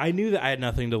I knew that I had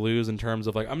nothing to lose in terms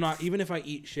of like I'm not, even if I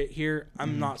eat shit here,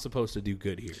 I'm not supposed to do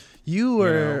good here. You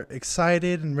were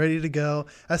excited and ready to go.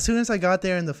 As soon as I got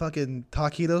there and the fucking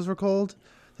taquitos were cold,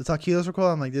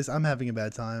 I'm like, I'm having a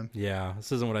bad time. Yeah,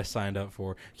 this isn't what I signed up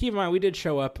for. Keep in mind, we did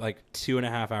show up like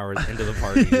 2.5 hours into the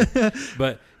party.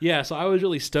 But yeah, so I was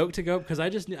really stoked to go because I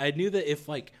knew that if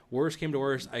like worse came to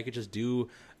worse, I could just do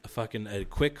a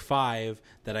quick 5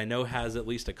 that I know has at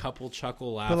least a couple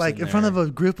chuckle laughs. But like in there. front of a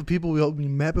group of people we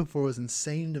met before was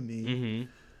insane to me. Mm-hmm.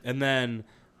 And then,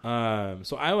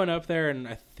 so I went up there and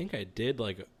I think I did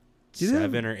like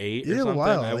 7 or 8 or something. A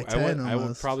while, like 10 I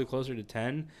went probably closer to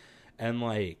 10. And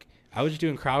like I was just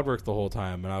doing crowd work the whole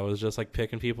time, and I was just like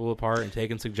picking people apart and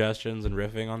taking suggestions and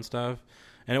riffing on stuff,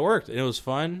 and it worked. It was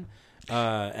fun.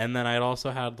 And then I also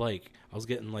had like I was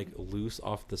getting like loose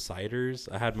off the ciders.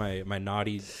 I had my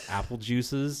naughty apple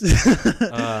juices,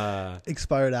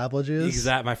 expired apple juice.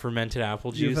 My fermented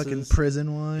apple juices. Your fucking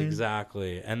prison wine.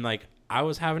 Exactly. And like I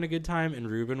was having a good time, and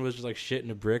Ruben was just like shitting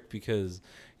a brick because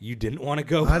you didn't want to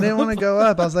go. I didn't want to go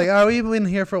up. I was like, oh, we've been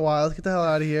here for a while. Let's get the hell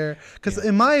out of here. Because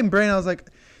in my brain, I was like,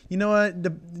 you know what?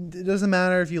 It doesn't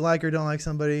matter if you like or don't like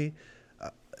somebody.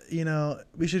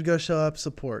 We should go show up,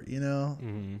 support,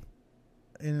 Mm-hmm.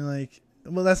 And like,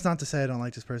 well, that's not to say I don't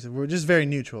like this person. We're just very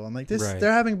neutral. I'm like,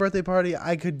 they're having a birthday party.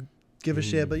 I could give a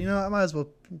shit, but I might as well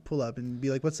pull up and be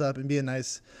like, what's up? And be a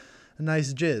nice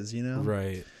jizz,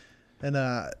 Right. And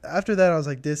after that, I was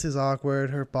like, this is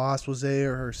awkward. Her boss was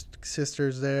there. Her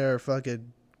sister's there. Her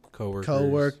fucking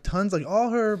co-work. Tons, like all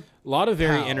her. A lot of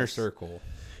very pals. inner circle.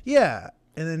 Yeah.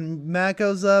 And then Matt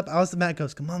goes up. Matt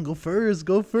goes, come on, go first.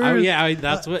 Go first. Oh, yeah.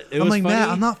 That's what it was. I'm like, funny Matt,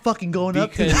 I'm not fucking going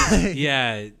up today.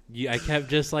 Yeah. I kept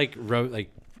just like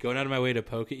going out of my way to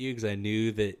poke at you because I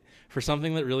knew that for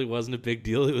something that really wasn't a big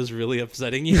deal, it was really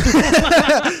upsetting you.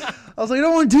 I was like, I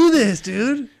don't want to do this,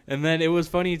 dude. And then it was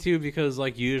funny too because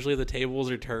like usually the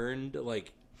tables are turned.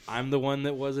 Like I'm the one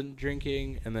that wasn't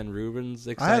drinking, and then Ruben's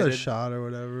excited. I had a shot or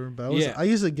whatever, but I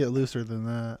usually get looser than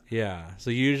that. Yeah. So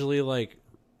usually like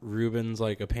Ruben's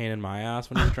like a pain in my ass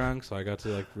when he's drunk, so I got to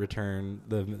like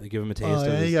give him a taste. Oh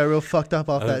yeah, he got real fucked up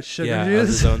off that sugar juice. Of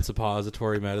his own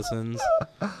suppository medicines.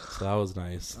 So that was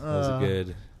nice. That was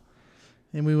good.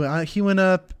 And he went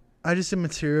up. I just did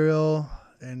material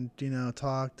and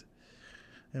talked.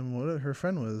 And what her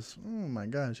friend was, oh my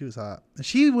god, she was hot. And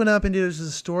she went up and did just a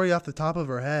story off the top of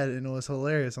her head, and it was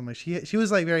hilarious. I'm like, she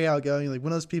was like very outgoing, like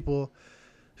one of those people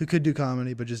who could do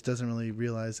comedy but just doesn't really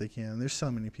realize they can. There's so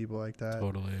many people like that.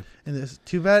 Totally. And it's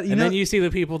too bad. Then you see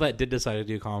the people that did decide to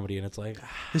do comedy, and it's like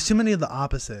there's too many of the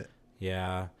opposite.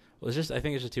 Yeah. Well, I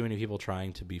think it's just too many people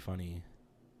trying to be funny.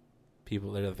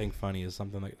 People that think funny is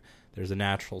something like there's a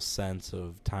natural sense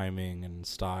of timing and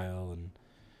style and.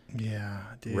 Yeah,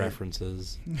 dude.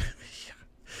 References.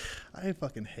 I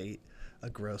fucking hate a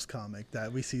gross comic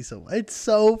that we see it's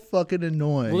so fucking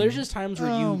annoying. Well, there's just times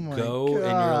where you go and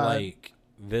you're like,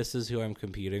 this is who I'm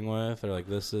competing with, or like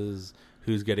this is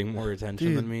who's getting more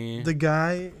attention than me. The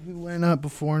guy who went up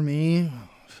before me,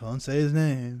 I won't say his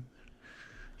name.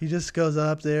 He just goes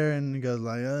up there and he goes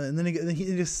like, and then he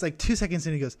just like 2 seconds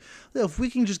in he goes, if we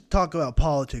can just talk about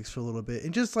politics for a little bit,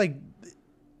 and just like.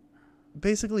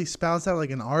 basically spouts out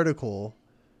like an article,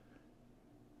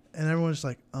 and everyone's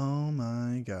like, "Oh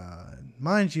my god!"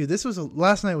 Mind you,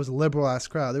 last night was a liberal ass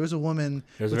crowd. There was a woman.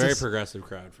 There's a very progressive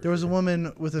crowd. There was a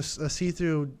woman with a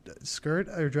see-through skirt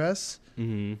or dress,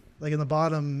 like in the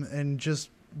bottom, and just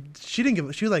she didn't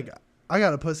give. She was like, "I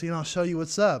got a pussy, and I'll show you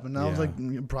what's up." And I was like,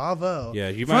 "Bravo!"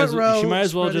 Yeah, she might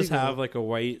as well just have like a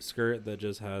white skirt that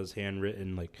just has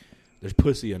handwritten like, "There's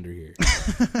pussy under here."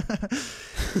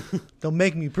 Don't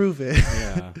make me prove it.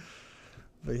 Yeah.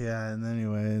 But yeah, and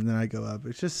then I go up.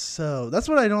 It's just so that's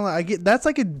what I don't like. That's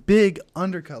like a big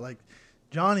undercut. Like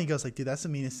Johnny goes like, dude, that's the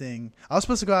meanest thing. I was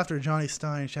supposed to go after Johnny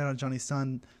Stein. Shout out Johnny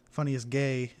Stein, funniest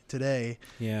gay today.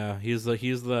 Yeah, he's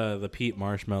the Pete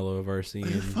Marshmallow of our scene.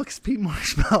 Who the fuck's Pete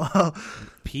Marshmallow?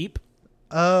 Peep?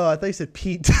 Oh, I thought you said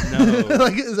Pete. No,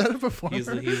 like is that a performer? He's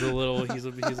a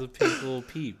pink little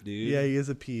peep, dude. Yeah, he is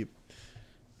a peep.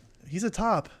 He's a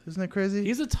top. Isn't that crazy?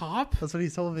 He's a top? That's what he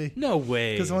told me. No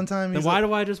way. Because one time then why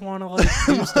do I just want to like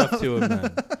do stuff to him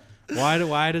then?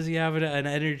 Why does he have an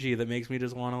energy that makes me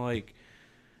just want to like...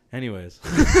 Anyways.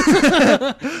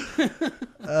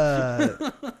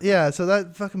 Yeah, so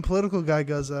that fucking political guy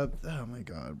goes up. Oh my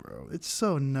god, bro. It's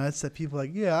so nuts that people are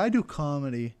like, yeah, I do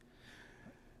comedy.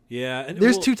 Yeah. And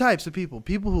There's two types of people.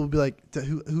 People who will be like,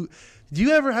 who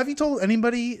have you told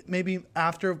anybody maybe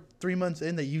after 3 months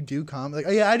in that you do comedy?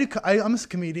 Like, oh, yeah, I do. I'm a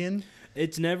comedian.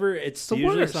 It's usually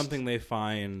worst. something they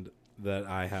find that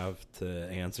I have to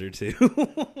answer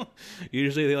to.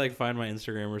 Usually they like find my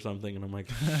Instagram or something and I'm like,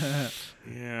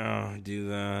 yeah, do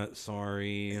that.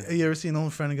 Sorry. You ever seen an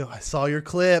old friend and go, I saw your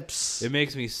clips. It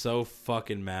makes me so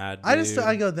fucking mad, dude.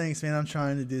 I go, thanks, man. I'm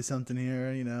trying to do something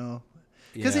here, you know.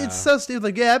 Because Yeah. it's so stupid.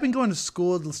 Like, yeah, I've been going to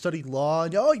school to study law.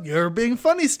 And, oh, you're being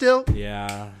funny still.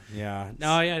 Yeah.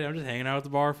 No, yeah, I'm just hanging out at the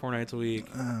bar 4 nights a week.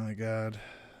 Oh, my God.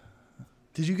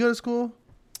 Did you go to school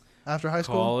after high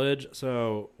school? College.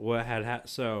 So what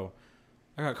so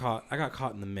I got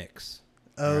caught in the mix.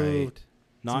 Oh. Right?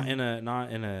 Not in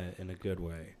a good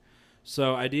way.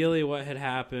 So ideally what had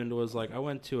happened was like I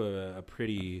went to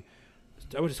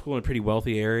school in a pretty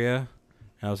wealthy area.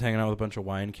 And I was hanging out with a bunch of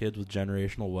wine kids with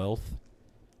generational wealth.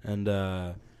 And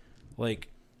like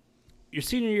your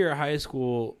senior year of high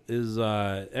school is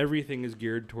everything is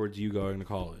geared towards you going to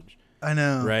college. I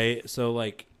know. Right? So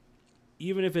like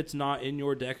even if it's not in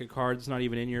your deck of cards, it's not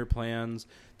even in your plans,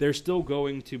 they're still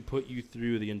going to put you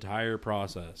through the entire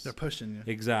process. They're pushing you.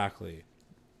 Exactly.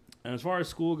 And as far as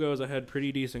school goes, I had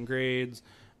pretty decent grades.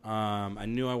 I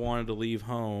knew I wanted to leave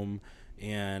home.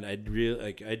 And I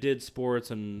did sports,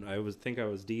 and I was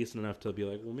decent enough to be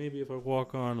like, well, maybe if I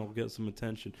walk on, I'll get some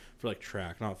attention for like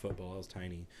track, not football. I was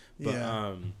tiny. But,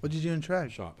 yeah. What did you do in track?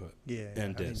 Shot put. Yeah.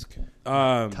 And disc.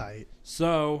 Tight.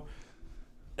 So,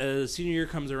 as senior year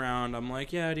comes around, I'm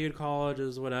like, yeah, dude, college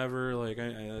is whatever. Like,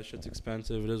 that shit's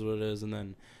expensive. It is what it is. And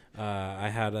then I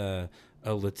had a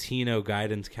Latino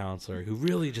guidance counselor who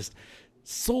really just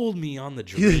sold me on the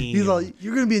dream. He's like,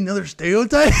 you're gonna be another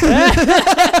stereotype?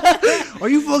 Are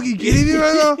you fucking kidding me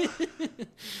right now?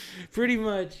 Pretty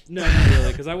much. No, not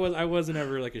really, because I wasn't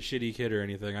ever like a shitty kid or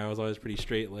anything. I was always pretty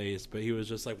straight laced. But he was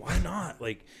just like, why not?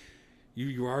 Like,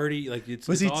 you already like it's.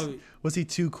 Was he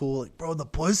too cool? Like, bro, the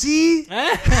pussy,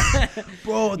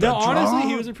 bro. No, honestly,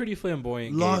 he was a pretty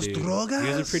flamboyant. Las gay dude. drogas.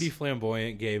 He was a pretty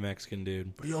flamboyant gay Mexican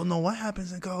dude. But you don't know what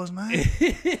happens in college, man.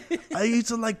 I used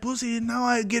to like pussy, and now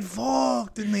I get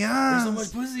fucked in the ass. There's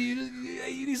so much pussy,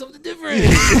 you need something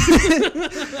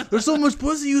different. There's so much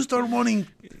pussy, you start wanting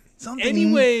something.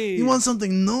 Anyway, you want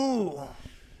something new.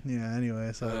 Yeah.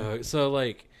 Anyway, so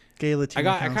like. Gay Latino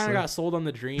I kind of got sold on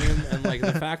the dream, and like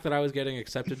the fact that I was getting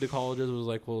accepted to colleges was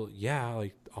like, well, yeah,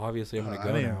 like obviously I'm gonna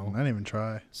go now. I didn't even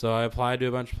try. So I applied to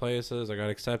a bunch of places. I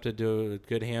got accepted to a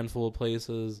good handful of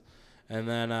places, and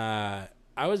then I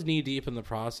was knee deep in the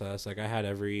process. Like I had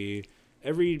every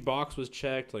box was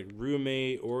checked, like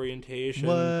roommate,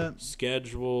 orientation,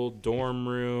 schedule, dorm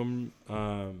room,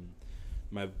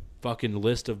 my fucking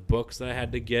list of books that I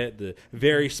had to get, the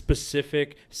very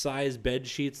specific size bed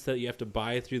sheets that you have to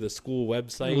buy through the school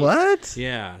website. What?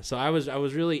 Yeah. So I was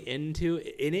really in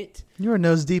it. You were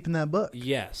nose deep in that book.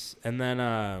 Yes. And then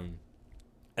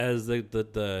as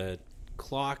the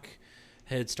clock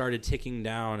had started ticking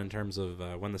down in terms of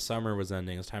when the summer was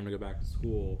ending, it was time to go back to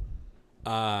school.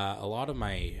 A lot of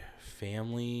my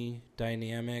family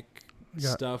dynamic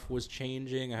stuff was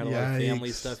changing. I had a lot of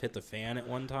family stuff hit the fan at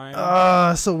one time.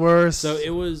 It's the worst. So it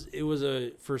was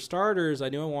for starters, I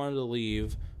knew I wanted to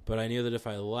leave, but I knew that if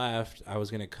I left, I was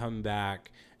going to come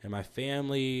back and my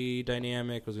family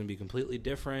dynamic was going to be completely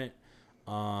different.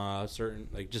 I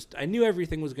knew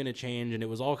everything was going to change and it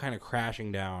was all kind of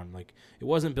crashing down. Like it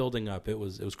wasn't building up, it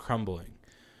was crumbling.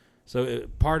 So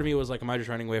part of me was like, am I just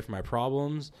running away from my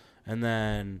problems? And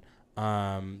then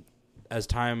as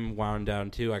time wound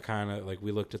down too, I kind of like,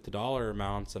 we looked at the dollar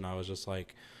amounts and I was just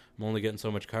like, I'm only getting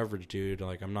so much coverage, dude.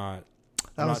 Like I'm not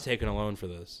taking a loan for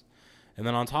this. And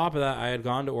then on top of that, I had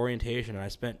gone to orientation and I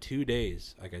spent 2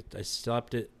 days. Like I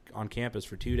slept it on campus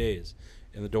for 2 days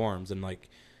in the dorms and like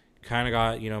kind of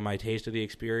got, my taste of the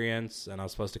experience. And I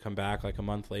was supposed to come back like a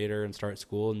month later and start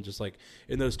school. And just like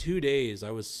in those 2 days,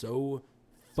 I was so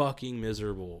fucking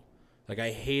miserable. Like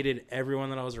I hated everyone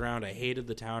that I was around. I hated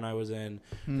the town I was in,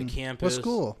 the campus. What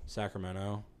school?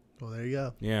 Sacramento. Well, there you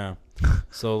go. Yeah.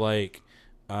 So like,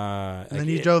 and then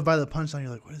you drove by the punchline.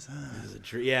 You're like, what is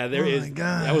that? Yeah, there is. My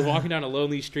God. I was walking down a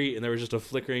lonely street, and there was just a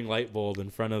flickering light bulb in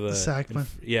front of the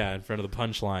in front of the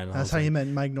punchline. That's how you met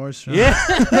Mike Nordstrom. Yeah.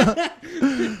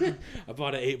 I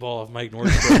bought an 8-ball of Mike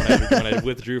Nordstrom when I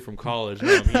withdrew from college.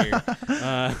 Now I'm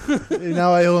here.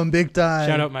 Now I owe him big time.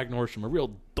 Shout out Mike Nordstrom, a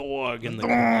real dog in the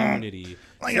community.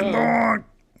 Like a dog.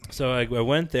 So I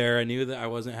went there. I knew that I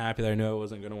wasn't happy there. I knew I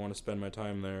wasn't going to want to spend my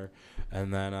time there.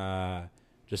 And then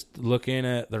just looking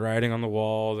at the writing on the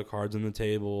wall, the cards on the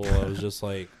table, I was just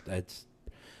like, it's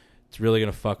really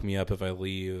going to fuck me up if I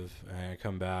leave and I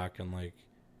come back. And like,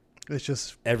 it's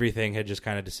just everything had just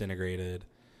kind of disintegrated.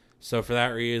 So for that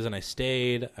reason, I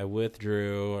stayed, I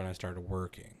withdrew, and I started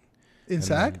working. In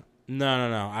SAC?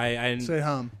 No. I stayed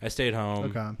home. I stayed home.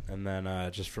 Okay. And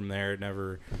then just from there,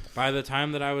 by the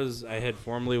time that I had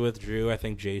formally withdrew, I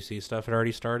think JC stuff had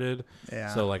already started.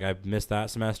 Yeah. So like I missed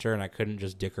that semester and I couldn't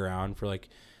just dick around for like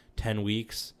 10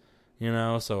 weeks,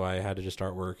 so I had to just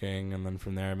start working. And then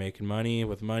from there, making money.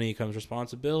 With money comes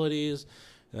responsibilities.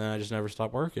 And I just never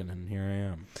stopped working. And here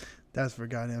I am. That's for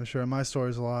goddamn sure. My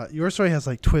story's a lot. Your story has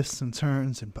like twists and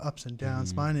turns and ups and downs.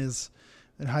 Mm-hmm. Mine is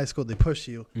in high school, they push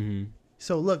you. Mm-hmm.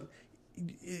 So look,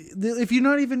 if you're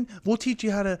not even, we'll teach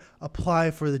you how to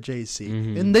apply for the JC,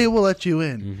 mm-hmm. and they will let you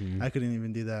in. Mm-hmm. I couldn't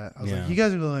even do that. I was like, you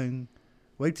guys are going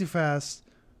way too fast.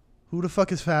 Who the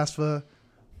fuck is FAFSA?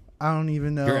 I don't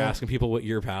even know. You're asking people what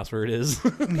your password is.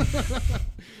 What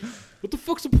the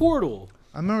fuck's a portal?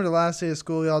 I remember the last day of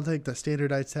school, y'all take the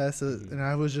standardized test, and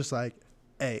I was just like,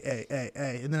 A.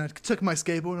 And then I took my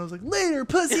skateboard and I was like, later,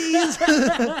 pussies.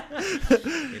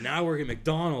 And now I work at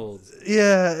McDonald's.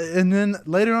 Yeah. And then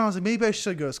later on, I was like, maybe I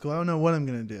should go to school. I don't know what I'm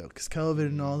going to do because COVID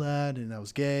and all that. And I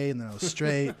was gay and then I was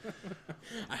straight.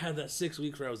 I had that 6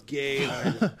 weeks where I was gay.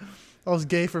 I was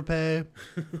gay for pay.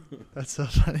 That's so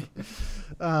funny.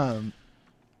 I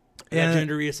had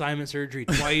gender reassignment surgery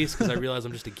twice because I realized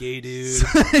I'm just a gay dude.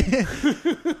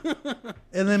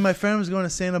 And then my friend was going to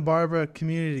Santa Barbara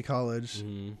Community College.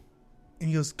 Mm-hmm. And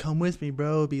he goes, come with me,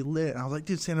 bro. It'll be lit. And I was like,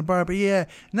 dude, Santa Barbara, yeah.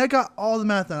 And I got all the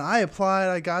math done. I applied.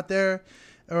 I got there.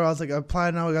 Or I was like, I applied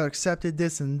and I got accepted,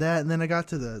 this and that. And then I got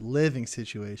to the living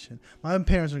situation. My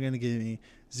parents were going to give me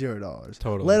 $0.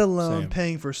 Totally. Let alone Same.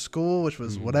 paying for school, which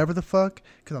was whatever the fuck.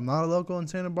 Because I'm not a local in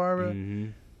Santa Barbara. Mm-hmm.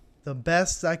 The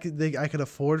best I could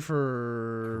afford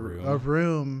for a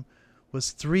room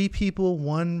was 3 people,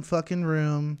 1 fucking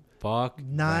room. Fuck.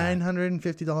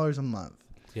 $950 a month.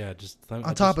 Yeah, just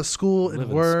on top of school and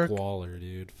work. Squalor,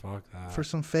 dude. Fuck that. For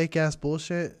some fake ass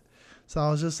bullshit. So I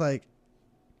was just like,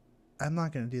 I'm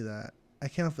not gonna do that.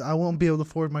 I won't be able to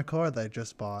afford my car that I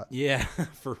just bought. Yeah,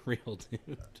 for real,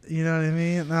 dude. You know what I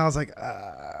mean? And I was like,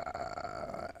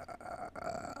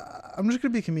 I'm just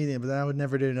gonna be a comedian, but then I would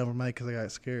never do an open mic because I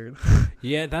got scared.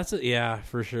 Yeah,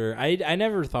 for sure. I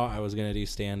never thought I was gonna do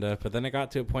stand up, but then it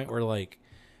got to a point where like,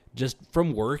 just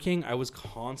from working, I was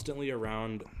constantly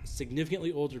around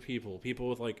significantly older people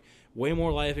with like way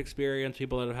more life experience,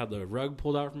 people that have had the rug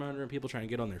pulled out from under them, people trying to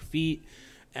get on their feet,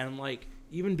 and like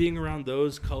even being around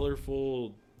those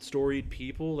colorful, storied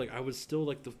people, like I was still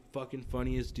like the fucking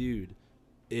funniest dude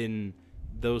in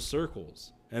those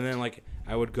circles. And then like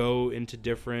I would go into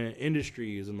different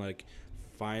industries and like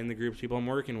find the groups of people I'm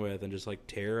working with and just like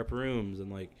tear up rooms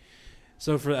and like.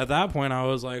 So at that point, I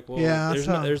was like, well,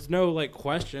 there's no like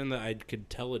question that I could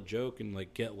tell a joke and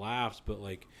like get laughs, but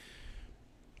like,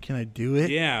 can I do it?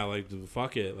 Yeah, like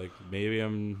fuck it, like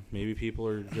maybe people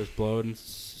are just blowing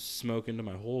smoke into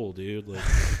my hole, dude. Like,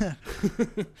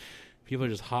 people are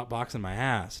just hotboxing my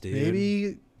ass, dude.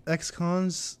 Maybe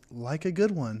ex-cons like a good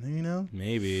one, you know?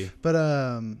 Maybe. But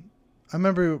I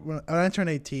remember when I turned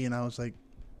 18, I was like,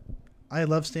 I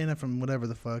love stand-up from whatever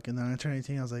the fuck, and then when I turned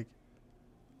 18, I was like,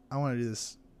 I want to do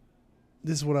this.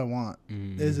 This is what I want.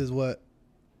 Mm. This is what.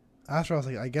 After I was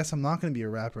like, I guess I'm not going to be a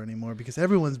rapper anymore because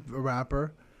everyone's a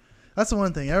rapper. That's the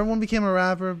one thing. Everyone became a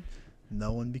rapper.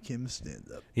 No one became a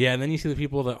stand-up. Yeah, and then you see the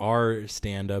people that are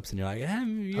stand-ups, and you're like, have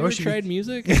you ever tried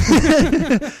music?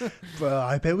 Bro,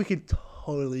 I bet we could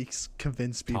totally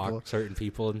convince people. Talk certain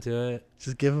people into it.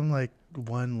 Just give them like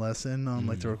one lesson on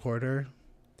like the recorder.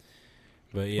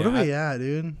 But yeah, what are we at,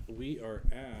 dude? We are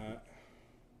at.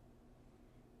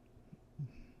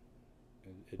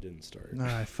 It didn't start.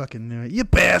 Nah, I fucking knew it. You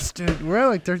bastard! We're at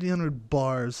like 1,300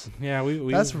 bars. Yeah,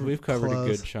 we've covered close.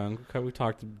 a good chunk. We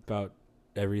talked about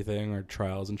everything, our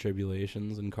trials and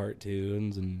tribulations, and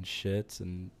cartoons and shits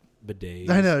and bidets.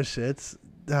 I know shits.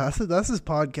 That's this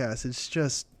podcast. It's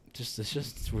just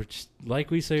we're just like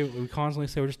we say. We constantly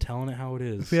say we're just telling it how it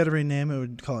is. If we had to rename it,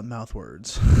 we'd call it Mouth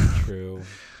Words. True.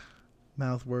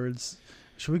 Mouth Words.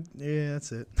 Should we? Yeah,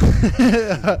 that's it.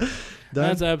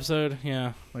 That's the episode.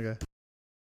 Yeah. Okay.